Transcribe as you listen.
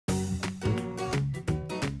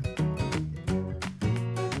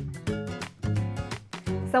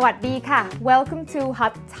สวัสดีค่ะ Welcome to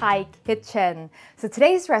Hot Thai Kitchen. So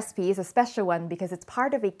today's recipe is a special one because it's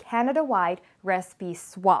part of a Canada-wide recipe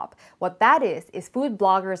swap. What that is food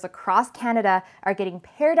bloggers across Canada are getting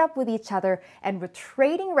paired up with each other and we're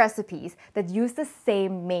trading recipes that use the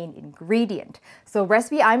same main ingredient. So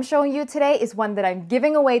recipe I'm showing you today is one that I'm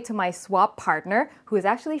giving away to my swap partner, who is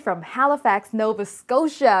actually from Halifax, Nova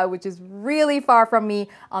Scotia, which is really far from me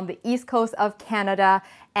on the east coast of Canada.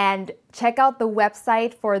 And check out the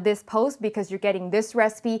website for this post because you're getting this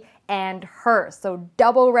recipe and hers. So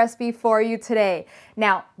double recipe for you today.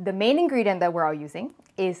 Now, the main ingredient that we're all using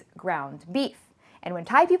is ground beef. And when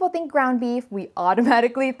Thai people think ground beef, we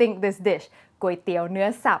automatically think this dish, ก๋วยเตี๋ยวเนื้อ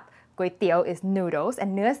สับ. ก๋วยเตี๋ยว is noodles and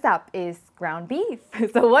เนื้อสับ is ground beef.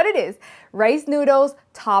 So what it is, rice noodles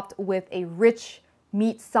topped with a rich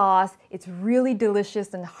meat sauce. It's really delicious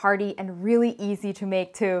and hearty and really easy to make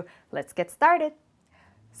too. Let's get started.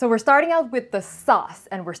 So we're starting out with the sauce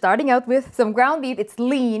and we're starting out with some ground beef. It's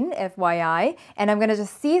lean, FYI, and I'm gonna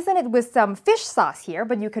just season it with some fish sauce here,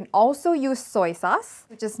 but you can also use soy sauce.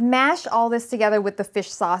 Just mash all this together with the fish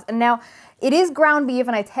sauce. And now it is ground beef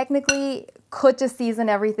and I technically could just season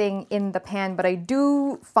everything in the pan, but I do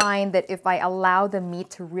find that if I allow the meat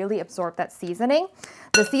to really absorb that seasoning,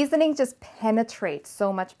 the seasoning just penetrates so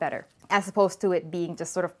much better as opposed to it being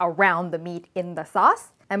just sort of around the meat in the sauce.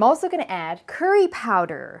 I'm also going to add curry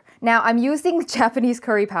powder. Now, I'm using Japanese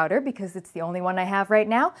curry powder because it's the only one I have right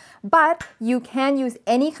now, but you can use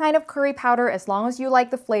any kind of curry powder as long as you like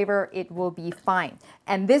the flavor, it will be fine.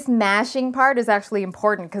 And this mashing part is actually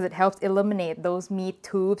important because it helps eliminate those meat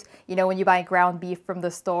tubes. You know, when you buy ground beef from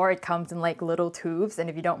the store, it comes in like little tubes, and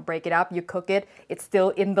if you don't break it up, you cook it, it's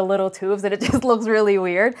still in the little tubes and it just looks really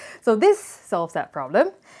weird. So this solves that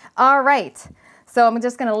problem. All right. So I'm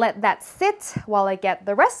just gonna let that sit while I get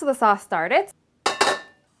the rest of the sauce started.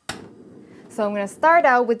 So I'm gonna start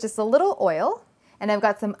out with just a little oil, and I've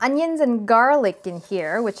got some onions and garlic in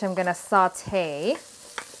here, which I'm gonna saute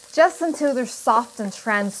just until they're soft and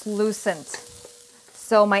translucent.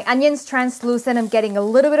 So my onions translucent, I'm getting a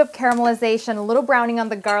little bit of caramelization, a little browning on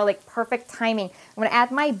the garlic, perfect timing. I'm gonna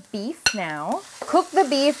add my beef now. Cook the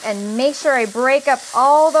beef and make sure I break up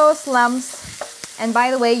all those lumps. And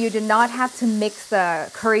by the way, you do not have to mix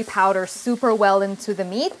the curry powder super well into the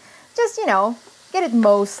meat. Just, you know, get it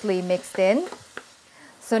mostly mixed in.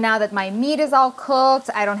 So now that my meat is all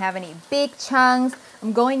cooked, I don't have any big chunks,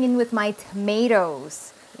 I'm going in with my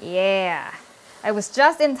tomatoes. Yeah. I was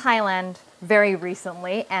just in Thailand very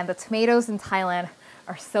recently, and the tomatoes in Thailand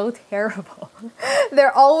are so terrible.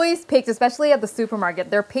 They're always picked, especially at the supermarket.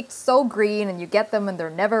 They're picked so green and you get them and they're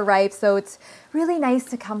never ripe. So it's really nice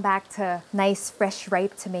to come back to nice, fresh,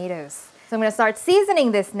 ripe tomatoes. So I'm gonna start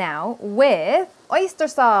seasoning this now with oyster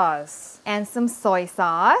sauce and some soy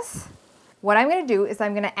sauce. What I'm gonna do is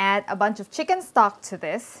I'm gonna add a bunch of chicken stock to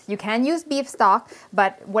this. You can use beef stock,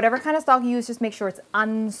 but whatever kind of stock you use, just make sure it's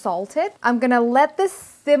unsalted. I'm gonna let this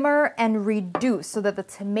simmer and reduce so that the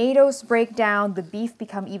tomatoes break down, the beef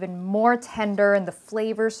become even more tender, and the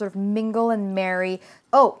flavors sort of mingle and marry.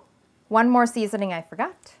 Oh, one more seasoning I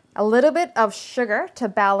forgot. A little bit of sugar to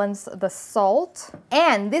balance the salt.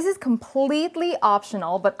 And this is completely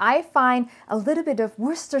optional, but I find a little bit of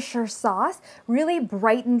Worcestershire sauce really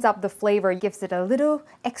brightens up the flavor, gives it a little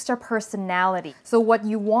extra personality. So what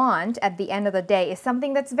you want at the end of the day is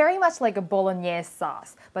something that's very much like a Bolognese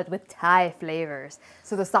sauce, but with Thai flavors.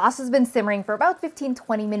 So the sauce has been simmering for about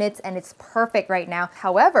 15-20 minutes and it's perfect right now.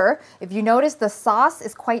 However, if you notice, the sauce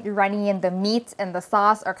is quite runny and the meat and the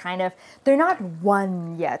sauce are kind of, they're not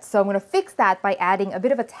one yet. So I'm gonna fix that by adding a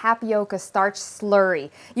bit of a tapioca starch slurry.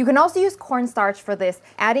 You can also use cornstarch for this,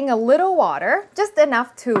 adding a little water, just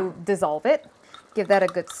enough to dissolve it. Give that a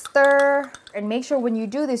good stir, and make sure when you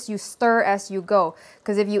do this, you stir as you go.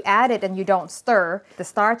 Because if you add it and you don't stir, the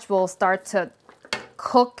starch will start to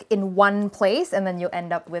cook in one place and then you'll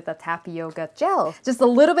end up with a tapioca gel. Just a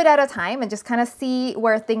little bit at a time and just kind of see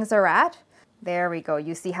where things are at. There we go.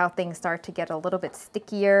 You see how things start to get a little bit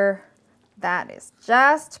stickier. That is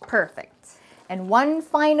just perfect. And one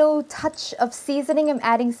final touch of seasoning, I'm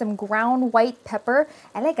adding some ground white pepper.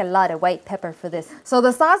 I like a lot of white pepper for this. So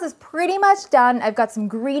the sauce is pretty much done. I've got some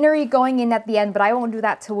greenery going in at the end, but I won't do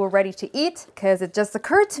that till we're ready to eat because it just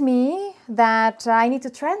occurred to me that I need to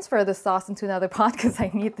transfer the sauce into another pot because I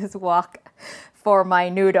need this wok for my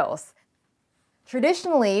noodles.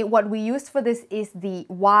 Traditionally, what we use for this is the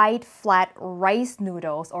wide, flat rice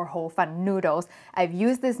noodles or whole fan noodles. I've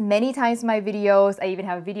used this many times in my videos. I even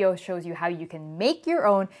have a video that shows you how you can make your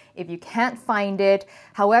own if you can't find it.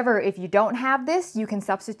 However, if you don't have this, you can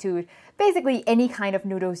substitute basically any kind of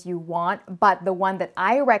noodles you want, but the one that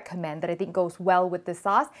I recommend that I think goes well with the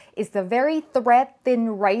sauce is the very thread-thin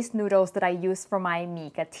rice noodles that I use for my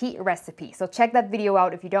mee kati recipe. So check that video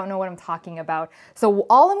out if you don't know what I'm talking about. So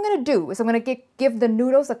all I'm gonna do is I'm gonna give the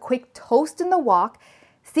noodles a quick toast in the wok,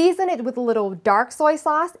 season it with a little dark soy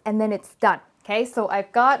sauce, and then it's done. Okay, so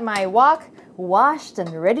I've got my wok washed and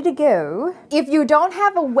ready to go. If you don't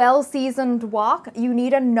have a well-seasoned wok, you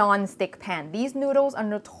need a non-stick pan. These noodles are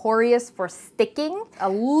notorious for sticking. A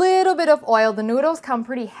little bit of oil. The noodles come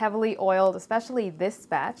pretty heavily oiled, especially this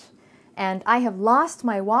batch. And I have lost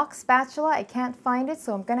my wok spatula. I can't find it,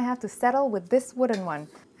 so I'm gonna have to settle with this wooden one.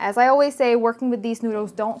 As I always say, working with these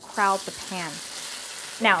noodles, don't crowd the pan.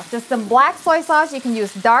 Now, just some black soy sauce. You can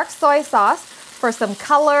use dark soy sauce for some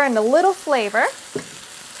color and a little flavor.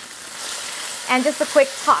 And just a quick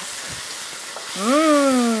toss.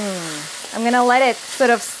 I'm gonna let it sort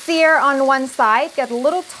of sear on one side, get a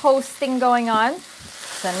little toasting going on.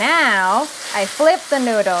 So now I flip the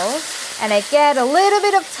noodles and I get a little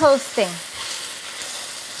bit of toasting.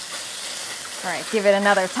 All right, give it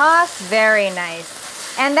another toss. Very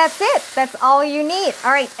nice. And that's it. That's all you need.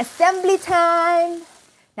 All right, assembly time.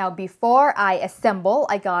 Now, before I assemble,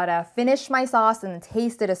 I gotta finish my sauce and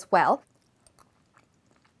taste it as well.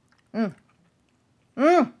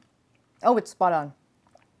 Oh, it's spot on.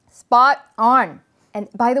 Spot on. And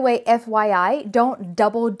by the way, FYI, don't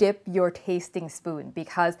double dip your tasting spoon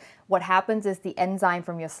because what happens is the enzyme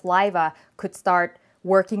from your saliva could start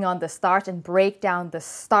working on the starch and break down the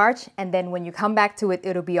starch, and then when you come back to it,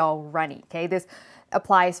 it'll be all runny, okay? This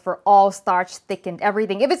applies for all starch, thickened,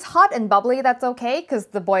 everything. If it's hot and bubbly, that's okay because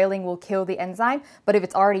the boiling will kill the enzyme. But if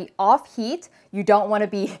it's already off heat, you don't want to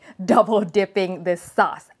be double dipping this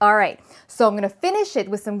sauce. All right, so I'm going to finish it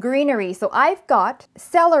with some greenery. So I've got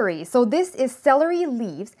celery. So this is celery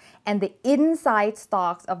leaves and the inside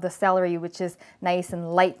stalks of the celery, which is nice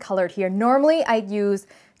and light colored here. Normally I'd use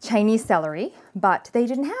Chinese celery, but they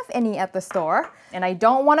didn't have any at the store. And I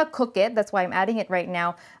don't want to cook it. That's why I'm adding it right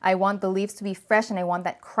now. I want the leaves to be fresh and I want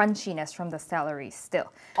that crunchiness from the celery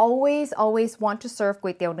still. Always want to serve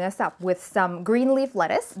วยเต เนื้อสับ with some green leaf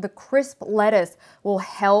lettuce. The crisp lettuce will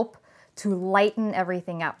help to lighten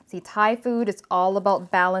everything up. See, Thai food is all about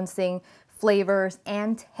balancing flavors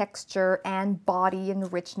and texture and body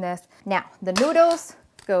and richness. Now, the noodles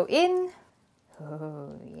go in.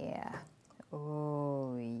 Oh, yeah.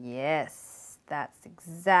 Oh, yes, that's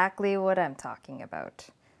exactly what I'm talking about.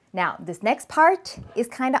 Now, this next part is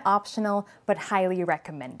kind of optional, but highly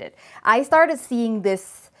recommended. I started seeing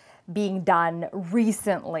this being done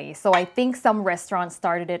recently, so I think some restaurants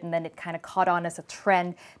started it and then it kind of caught on as a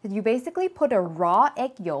trend that you basically put a raw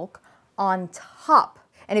egg yolk on top.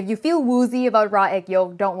 And if you feel woozy about raw egg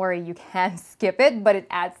yolk, don't worry, you can skip it, but it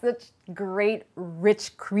adds such great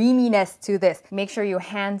rich creaminess to this. Make sure your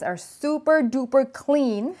hands are super duper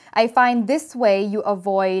clean. I find this way you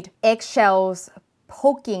avoid eggshells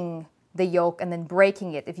poking the yolk and then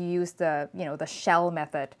breaking it. If you use the, the shell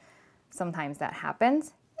method, sometimes that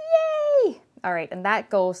happens. Yay! All right, and that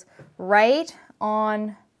goes right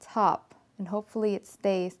on top. And hopefully it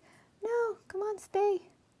stays. No, come on, stay.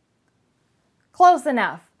 Close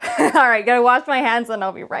enough. All right, gotta wash my hands and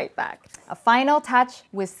I'll be right back. A final touch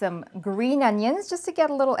with some green onions just to get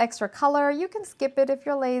a little extra color. You can skip it if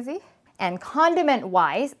you're lazy. And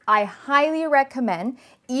condiment-wise, I highly recommend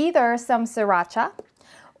either some sriracha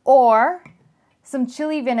or some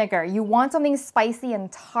chili vinegar. You want something spicy and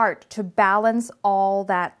tart to balance all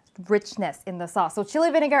that richness in the sauce. So chili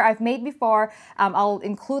vinegar I've made before. I'll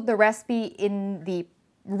include the recipe in the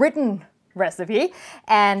written recipe,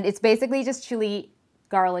 and it's basically just chili,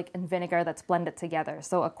 garlic, and vinegar that's blended together.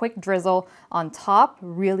 So a quick drizzle on top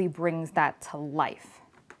really brings that to life.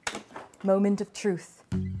 Moment of truth.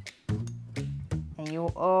 And you,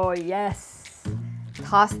 oh yes,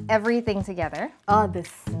 toss everything together. Oh, the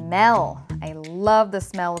smell. I love the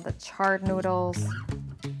smell of the charred noodles.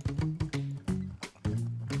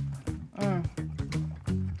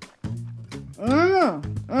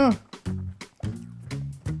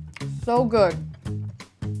 So good.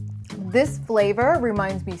 This flavor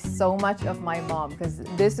reminds me so much of my mom because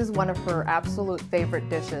this is one of her absolute favorite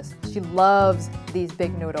dishes. She loves these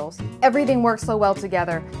big noodles. Everything works so well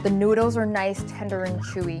together. The noodles are nice, tender, and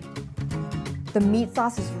chewy. The meat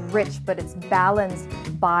sauce is rich, but it's balanced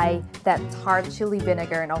by that tart chili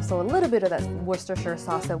vinegar and also a little bit of that Worcestershire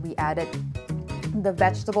sauce that we added. The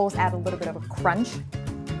vegetables add a little bit of a crunch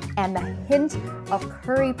and a hint of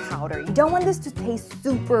curry powder. You don't want this to taste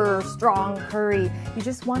super strong curry. You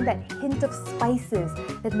just want that hint of spices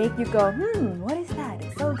that make you go, what is that?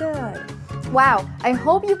 It's so good. Wow, I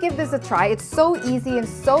hope you give this a try. It's so easy and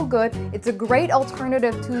so good. It's a great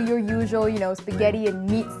alternative to your usual, spaghetti and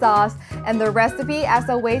meat sauce. And the recipe, as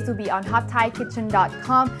always, will be on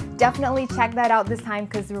hotthaikitchen.com. Definitely check that out this time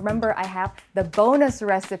because remember, I have the bonus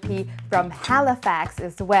recipe from Halifax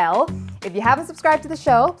as well. If you haven't subscribed to the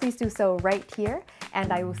show, please do so right here.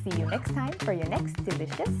 And I will see you next time for your next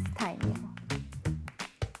delicious Thai meal.